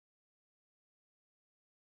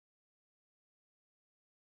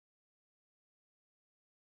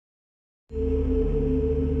In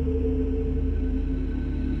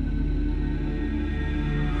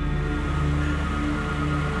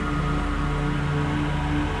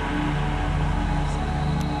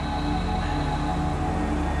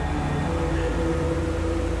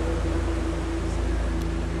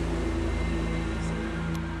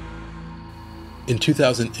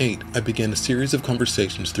 2008, I began a series of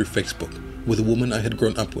conversations through Facebook with a woman I had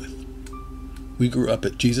grown up with. We grew up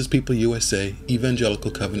at Jesus People USA Evangelical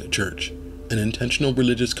Covenant Church, an intentional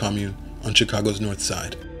religious commune on Chicago's North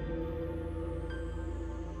Side.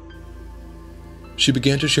 She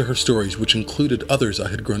began to share her stories, which included others I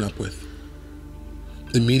had grown up with.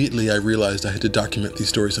 Immediately, I realized I had to document these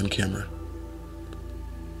stories on camera.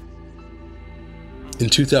 In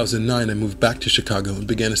 2009, I moved back to Chicago and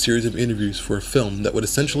began a series of interviews for a film that would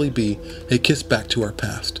essentially be a kiss back to our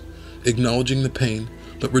past, acknowledging the pain,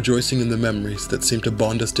 but rejoicing in the memories that seemed to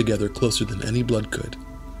bond us together closer than any blood could.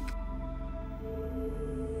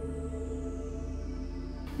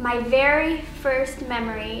 My very first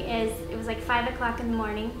memory is, it was like 5 o'clock in the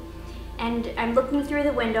morning, and I'm looking through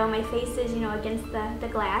the window, my face is, against the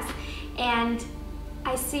glass, and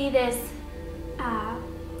I see this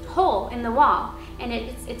hole in the wall, and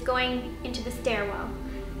it's going into the stairwell.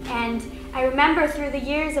 And I remember through the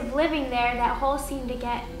years of living there, that hole seemed to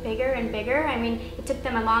get bigger and bigger. I mean, it took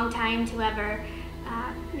them a long time to ever,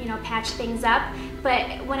 patch things up.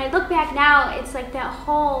 But when I look back now, it's like that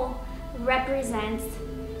hole represents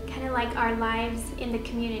kind of like our lives in the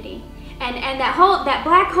community. And that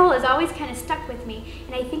black hole is always kind of stuck with me.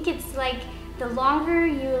 And I think it's like the longer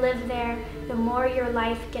you live there, the more your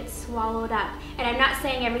life gets swallowed up. And I'm not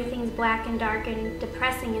saying everything's black and dark and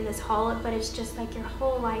depressing in this hole, but it's just like your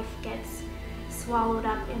whole life gets swallowed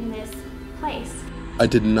up in this place. I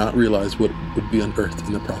did not realize what would be unearthed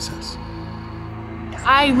in the process.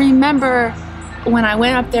 I remember when I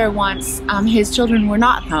went up there once, his children were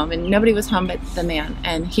not home and nobody was home but the man.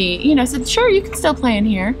 And he, said, sure, you can still play in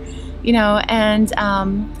here. And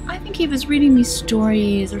I think he was reading me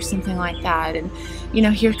stories or something like that. And,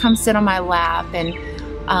 here come sit on my lap. And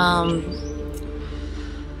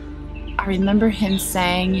I remember him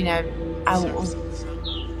saying,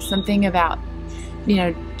 something about,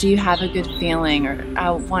 do you have a good feeling? Or I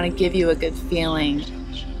want to give you a good feeling.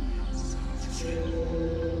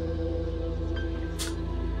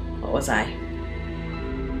 What was I?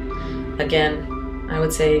 Again, I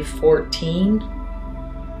would say 14.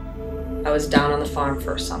 I was down on the farm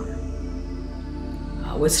for a summer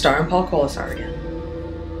with Star and Paul Colasar again.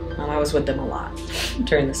 I was with them a lot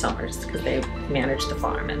during the summers because they managed the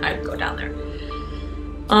farm and I'd go down there.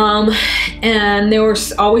 And there were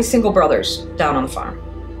always single brothers down on the farm.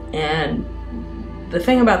 And the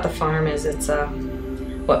thing about the farm is it's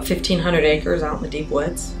 1,500 acres out in the deep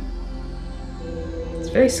woods. It's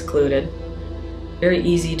very secluded, very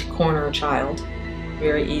easy to corner a child,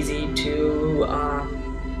 very easy to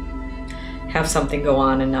have something go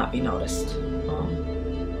on and not be noticed.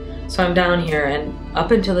 So I'm down here, and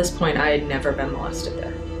up until this point I had never been molested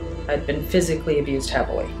there. I'd been physically abused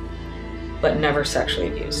heavily, but never sexually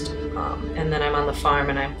abused. And then I'm on the farm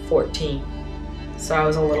and I'm 14. So I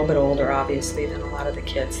was a little bit older, obviously, than a lot of the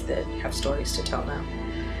kids that have stories to tell now.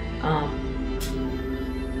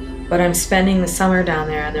 But I'm spending the summer down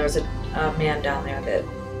there, and there was a man down there that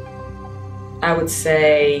I would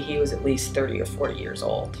say he was at least 30 or 40 years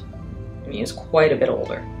old. I mean, he was quite a bit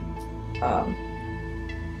older.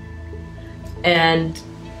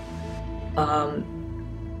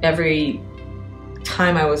 Every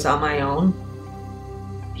time I was on my own,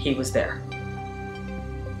 he was there.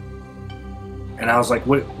 And I was like,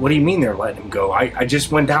 what do you mean they're letting him go? I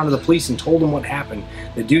just went down to the police and told him what happened.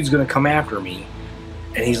 The dude's gonna come after me.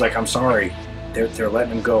 And he's like, I'm sorry, they're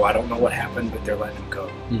letting him go. I don't know what happened, but they're letting him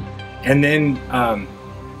go. And then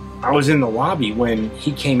I was in the lobby when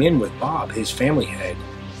he came in with Bob, his family head.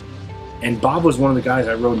 And Bob was one of the guys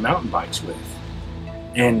I rode mountain bikes with.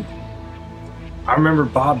 And I remember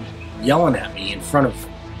Bob yelling at me in front of,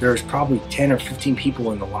 there's probably 10 or 15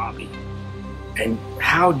 people in the lobby. And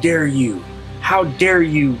how dare you? How dare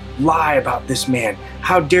you lie about this man?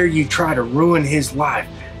 How dare you try to ruin his life?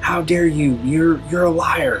 How dare you? You're a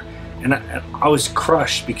liar. And I was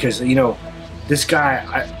crushed because, this guy,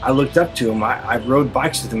 I looked up to him. I rode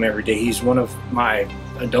bikes with him every day. He's one of my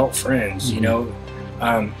adult friends,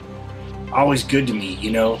 always good to me,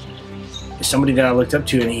 somebody that I looked up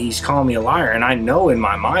to, and he's calling me a liar. And I know in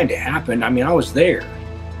my mind it happened. I mean, I was there.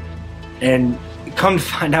 And come to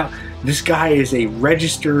find out, this guy is a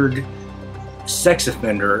registered sex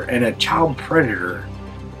offender and a child predator.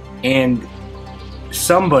 And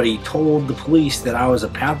somebody told the police that I was a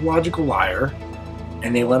pathological liar,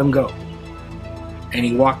 and they let him go. and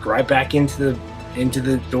he walked right back into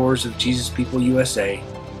the doors of Jesus People USA.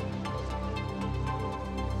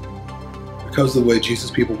 Because of the way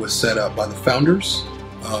Jesus People was set up by the founders,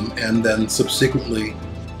 and then subsequently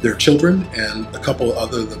their children and a couple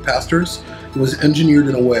other the pastors, it was engineered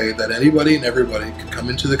in a way that anybody and everybody could come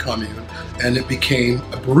into the commune, and it became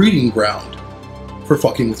a breeding ground for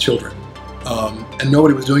fucking with children. And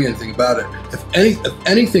nobody was doing anything about it. If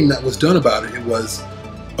anything that was done about it, it was,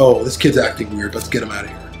 oh, this kid's acting weird, let's get him out of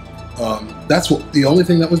here. That's the only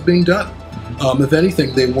thing that was being done. If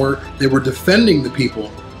anything, they were defending the people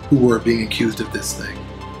who were being accused of this thing,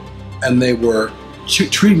 and they were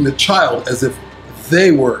treating the child as if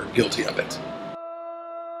they were guilty of it.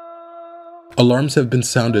 Alarms have been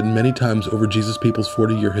sounded many times over Jesus People's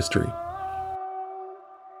 40-year history.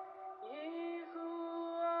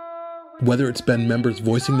 Whether it's been members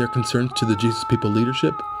voicing their concerns to the Jesus People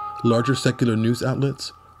leadership, larger secular news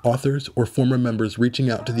outlets, authors, or former members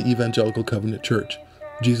reaching out to the Evangelical Covenant Church,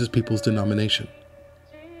 Jesus People's denomination.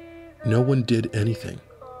 No one did anything.